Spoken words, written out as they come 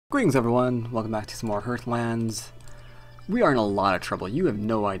Greetings everyone, welcome back to some more Hearthlands. We are in a lot of trouble. You have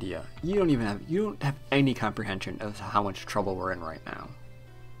no idea. You don't have any comprehension of how much trouble we're in right now.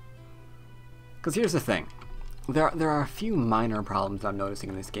 Because here's the thing. There are a few minor problems I'm noticing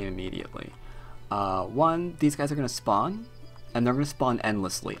in this game immediately. One, these guys are going to spawn, and they're going to spawn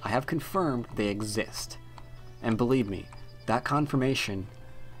endlessly. I have confirmed they exist. And believe me, that confirmation,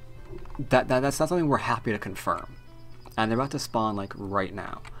 that's not something we're happy to confirm. And they're about to spawn like right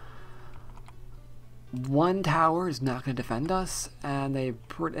now. One tower is not going to defend us, and they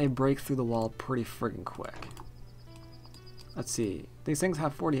break through the wall pretty friggin' quick. Let's see. These things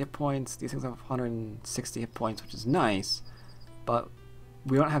have 40 hit points. These things have 160 hit points, which is nice, but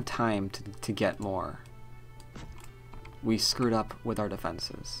we don't have time to get more. We screwed up with our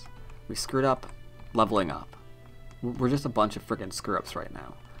defenses. We screwed up leveling up. We're just a bunch of friggin' screw-ups right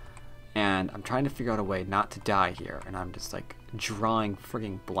now. And I'm trying to figure out a way not to die here, and I'm just like drawing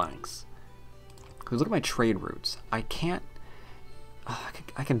friggin' blanks. Because look at my trade routes. I can't...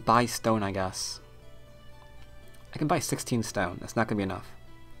 I can buy stone, I guess. I can buy 16 stone. That's not going to be enough.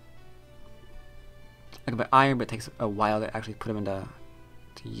 I can buy iron, but it takes a while to actually put them into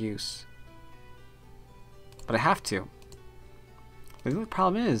use. But I have to. The only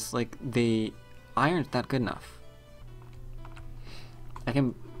problem is, like, the iron's not good enough. I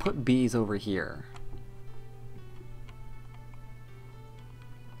can put bees over here.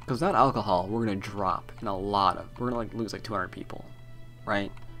 Because without alcohol, we're going to drop in a lot of... We're going to lose like 200 people, right?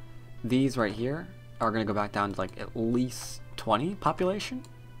 These right here are going to go back down to like at least 20 population?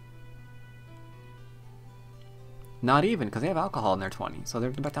 Not even, because they have alcohol in their 20. So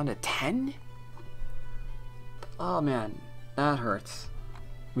they're back down to 10? Oh man, that hurts.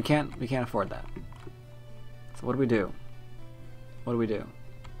 We can't afford that. So what do we do? What do we do?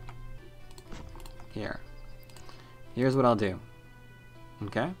 Here's what I'll do.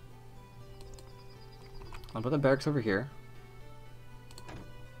 Okay? I'll put the barracks over here.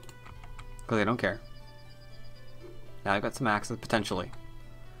 Because they don't care. Now I've got some axes, potentially.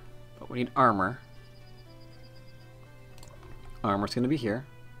 But we need armor. Armor's going to be here.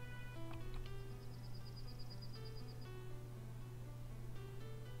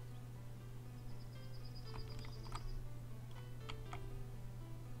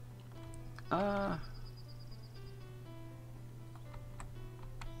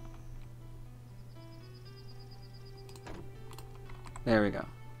 There we go.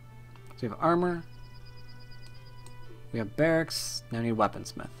 So we have armor. We have barracks. Now we need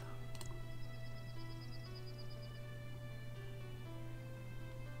weaponsmith.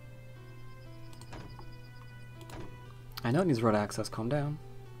 I know it needs road access. Calm down.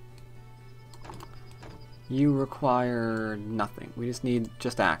 You require nothing. We just need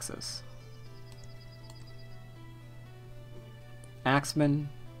axes. Axeman.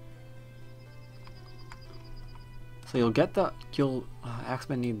 So you'll get the...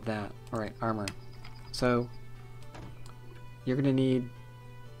 Axemen need that. Alright, armor. So, you're gonna need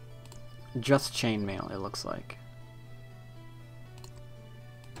just chainmail, it looks like.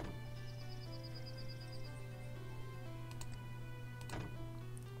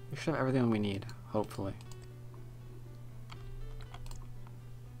 We should have everything we need, hopefully.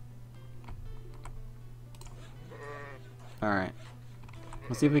 Alright.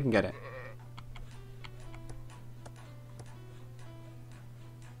 Let's see if we can get it.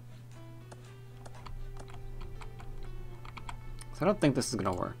 I don't think this is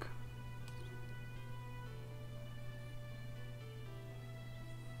gonna work.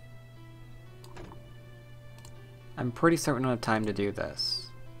 I'm pretty certain we don't have time to do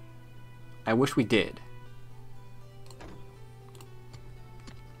this. I wish we did.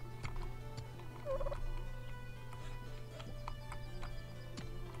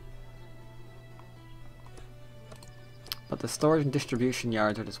 But the storage and distribution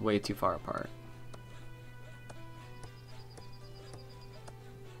yards are just way too far apart.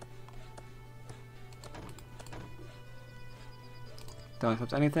 Don't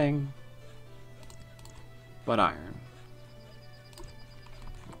accept anything but iron.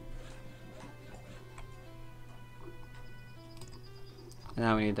 And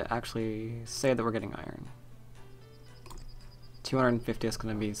now we need to actually say that we're getting iron. 250 is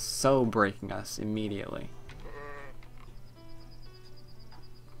going to be so breaking us immediately.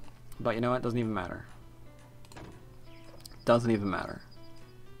 But you know what? Doesn't even matter. Doesn't even matter.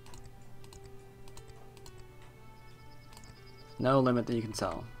 No limit that you can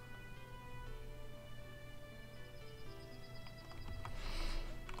sell.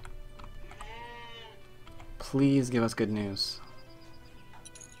 Please give us good news.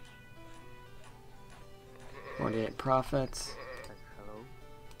 48 profits. Hello.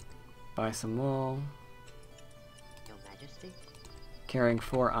 Buy some wool. Your Majesty? Carrying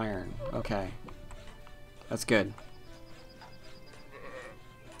 4 iron. Okay. That's good.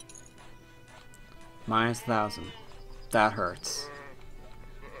 Minus 1,000. That hurts.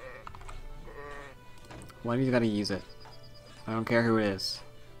 One of you gotta use it. I don't care who it is.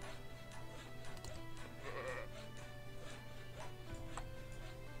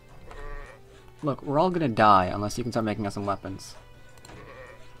 Look, we're all gonna die unless you can start making us some weapons.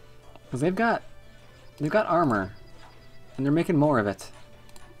 Because they've got armor. And they're making more of it.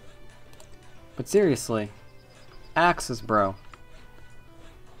 But seriously, axes, bro.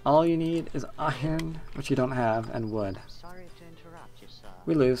 All you need is iron, which you don't have, and wood. Sorry to interrupt you, sir.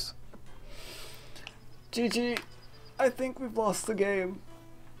 We lose. GG. I think we've lost the game.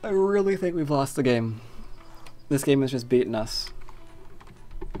 I really think we've lost the game. This game has just beaten us.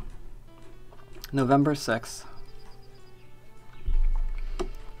 November 6th.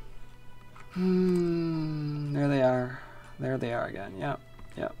 There they are. There they are again. Yep.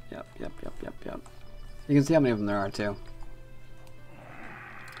 Yep. You can see how many of them there are too.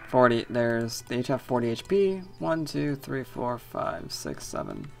 40. There's they each have 40 HP. 1, 2, 3, 4, 5, 6,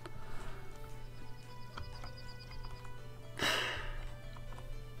 7.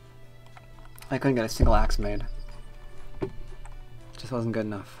 I couldn't get a single axe made. Just wasn't good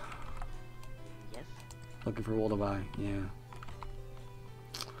enough. Yes? Looking for wool to buy. Yeah.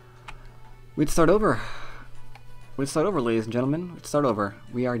 We'd start over. We'd start over, ladies and gentlemen. We'd start over.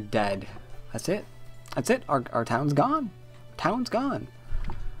 We are dead. That's it. That's it. Our town's gone. Town's gone.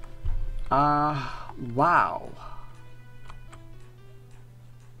 Wow.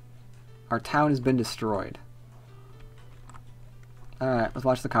 Our town has been destroyed. Alright, let's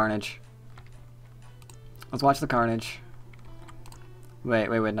watch the carnage. Let's watch the carnage. Wait,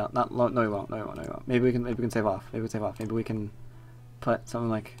 no, we won't. Maybe we can save off. Maybe we can put something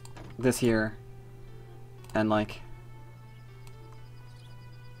like this here and like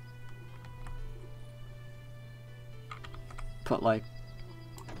put like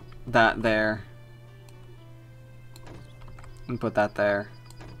that there and put that there.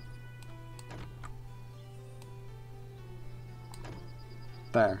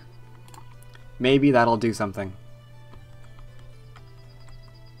 There. Maybe that'll do something.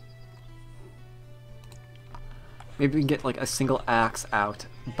 Maybe we can get like a single axe out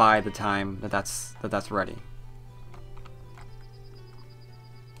by the time that's ready.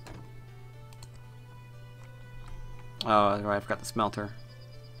 Oh, right, I forgot the smelter.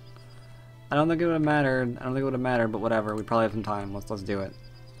 I don't think it would have mattered. But whatever. We probably have some time. Let's do it.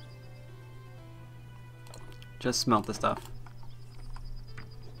 Just smelt the stuff.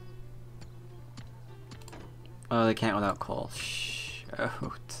 Oh, they can't without coal.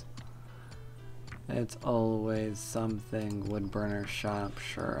 Shoot. It's always something. Wood burner shop.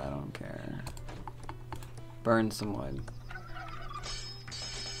 Sure, I don't care. Burn some wood.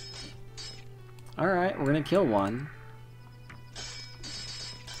 Alright, we're gonna kill one.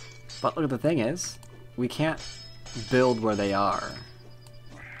 But look, the thing is, we can't build where they are.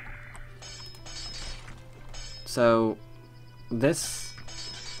 So, this,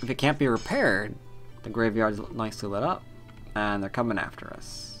 if it can't be repaired, the graveyard's nicely lit up, and they're coming after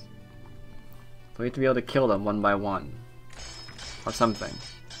us. So we have to be able to kill them one by one. Or something.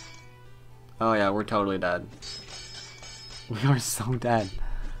 Oh yeah, we're totally dead. We are so dead.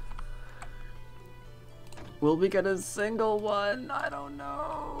 Will we get a single one? I don't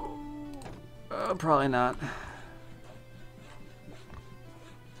know. Probably not.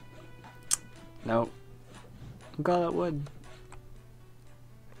 Nope. Look at all that wood.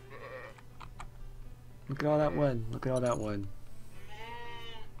 Look at all that wood. Look at all that wood.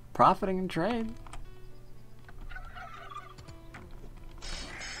 Profiting in trade.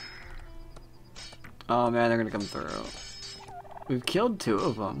 Oh man, they're gonna come through. We've killed 2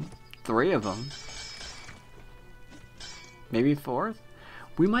 of them. 3 of them. Maybe 4th?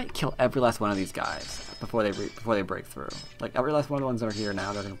 We might kill every last one of these guys before they break through. Like every last one of the ones that are here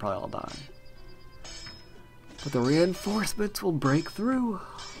now, they're gonna probably all die. But the reinforcements will break through.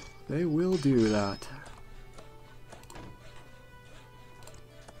 They will do that.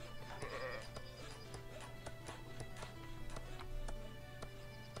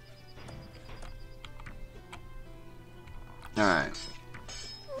 Alright.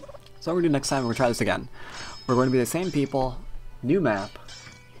 So what we're gonna do next time, we're gonna try this again. We're going to be the same people, new map,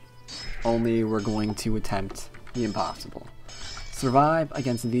 only we're going to attempt the impossible. Survive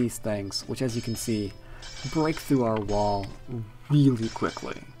against these things, which as you can see, break through our wall really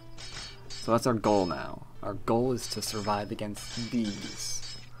quickly. So that's our goal now. Our goal is to survive against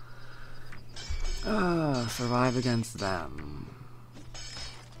these. Survive against them.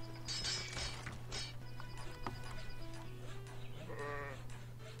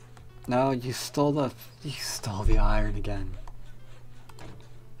 No, you stole the iron again.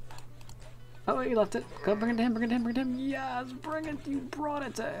 Oh, you left it. Go bring it to him, bring it to him, bring it to him. Yes, bring it. You brought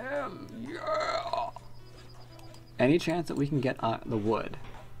it to him. Yeah. Any chance that we can get the wood?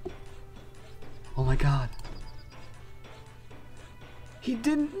 Oh my god. He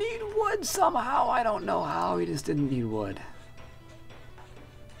didn't need wood somehow. I don't know how. He just didn't need wood.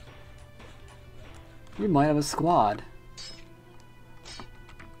 We might have a squad.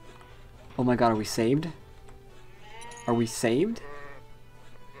 Oh my god, are we saved? Are we saved?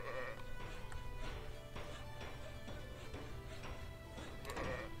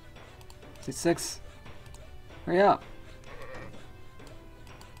 C6. Hurry up.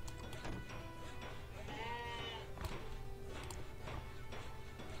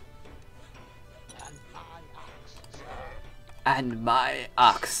 And my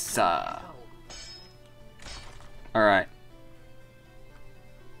ox. Alright.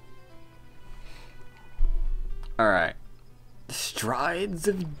 Alright. Strides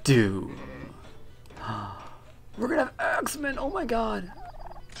of Doom. We're gonna have Axemen! Oh my god!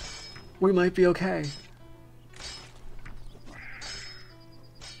 We might be okay.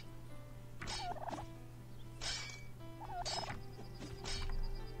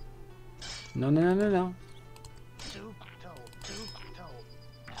 No, no, no, no, no.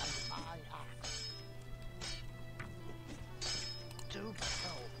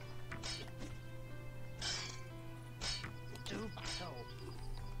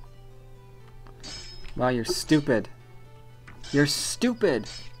 Wow, you're stupid. You're stupid.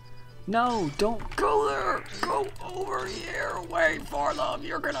 No, don't go there. Go over here. Wait for them.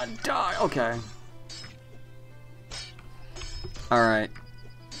 You're gonna die. Okay. Alright.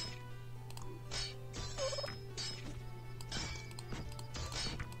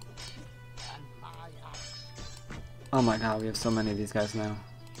 Oh my god, we have so many of these guys now.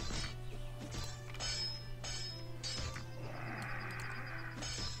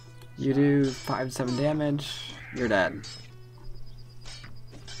 You do 5 to 7 damage, you're dead.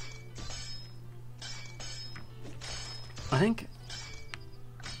 I think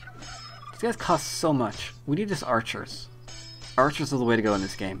these guys cost so much. We need just archers. Archers are the way to go in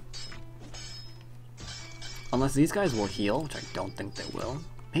this game. Unless these guys will heal, which I don't think they will.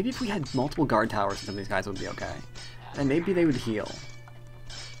 Maybe if we had multiple guard towers, some of these guys would be okay. Then maybe they would heal.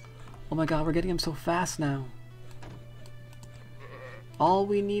 Oh my god, we're getting them so fast now. All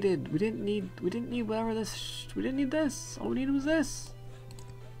we needed, we didn't need whatever this, we didn't need this. All we needed was this.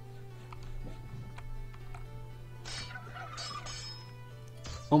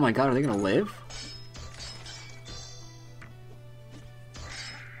 Oh my god, are they gonna live?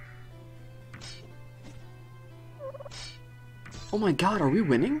 Oh my god, are we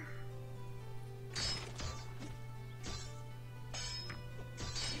winning?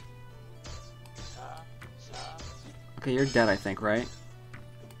 Okay, you're dead, I think, right?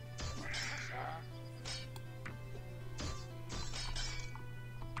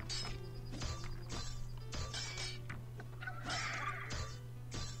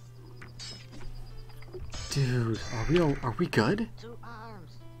 Dude, are we good? 2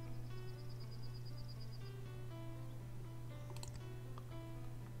 arms.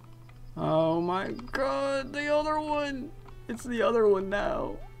 Oh my god, the other one! It's the other one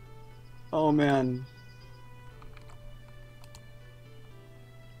now. Oh man.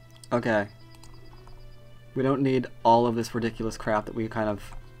 Okay. We don't need all of this ridiculous crap that we kind of,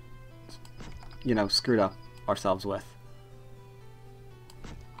 you know, screwed up ourselves with.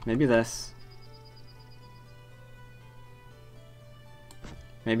 Maybe this.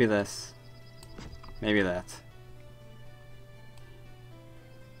 Maybe this. Maybe that.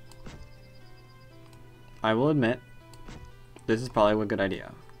 I will admit, this is probably a good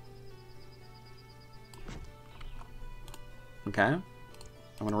idea. Okay?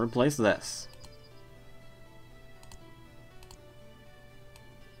 I'm gonna replace this.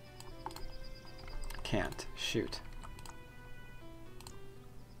 Can't. Shoot.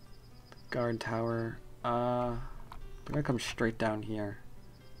 Guard tower. I'm gonna come straight down here.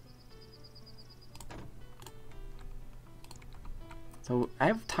 So I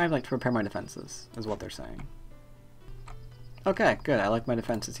have time like to repair my defenses, is what they're saying. Okay, good. I like my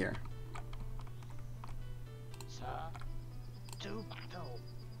defenses here.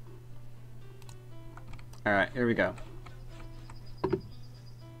 Alright, here we go.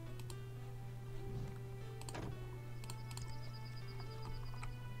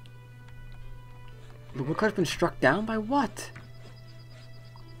 The woodcutter's been struck down by what?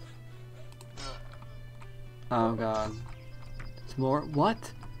 Oh god. It's more.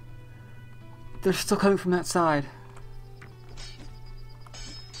 What? They're still coming from that side.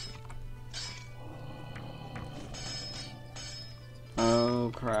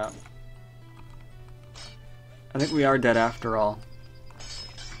 think we are dead after all.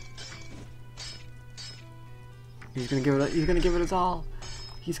 He's gonna give it. He's gonna give it his all.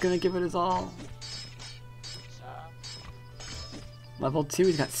 He's gonna give it his all. Level 2.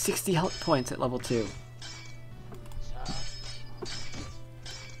 He's got 60 health points at level 2.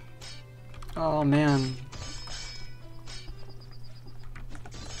 Oh man.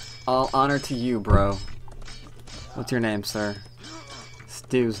 All honor to you, bro. What's your name, sir?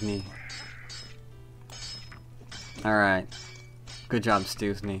 Stewsney. Alright. Good job,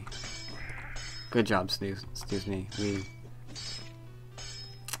 Stewsney. Good job, Stewsney.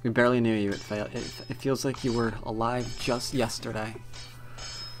 We barely knew you. It feels like you were alive just yesterday.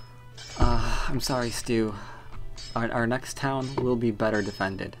 I'm sorry, Stew. Our next town will be better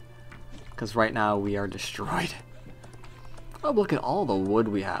defended. Because right now we are destroyed. Oh, look at all the wood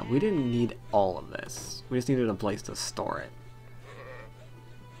we have. We didn't need all of this. We just needed a place to store it.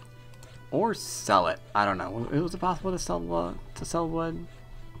 Or sell it. I don't know. Was it possible to sell wood?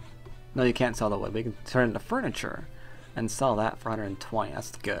 No, you can't sell the wood. We can turn it into furniture and sell that for 120.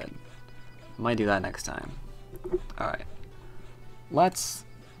 That's good. Might do that next time. Alright. Let's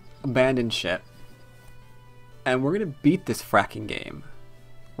abandon ship. And we're gonna beat this fracking game.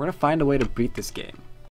 We're gonna find a way to beat this game.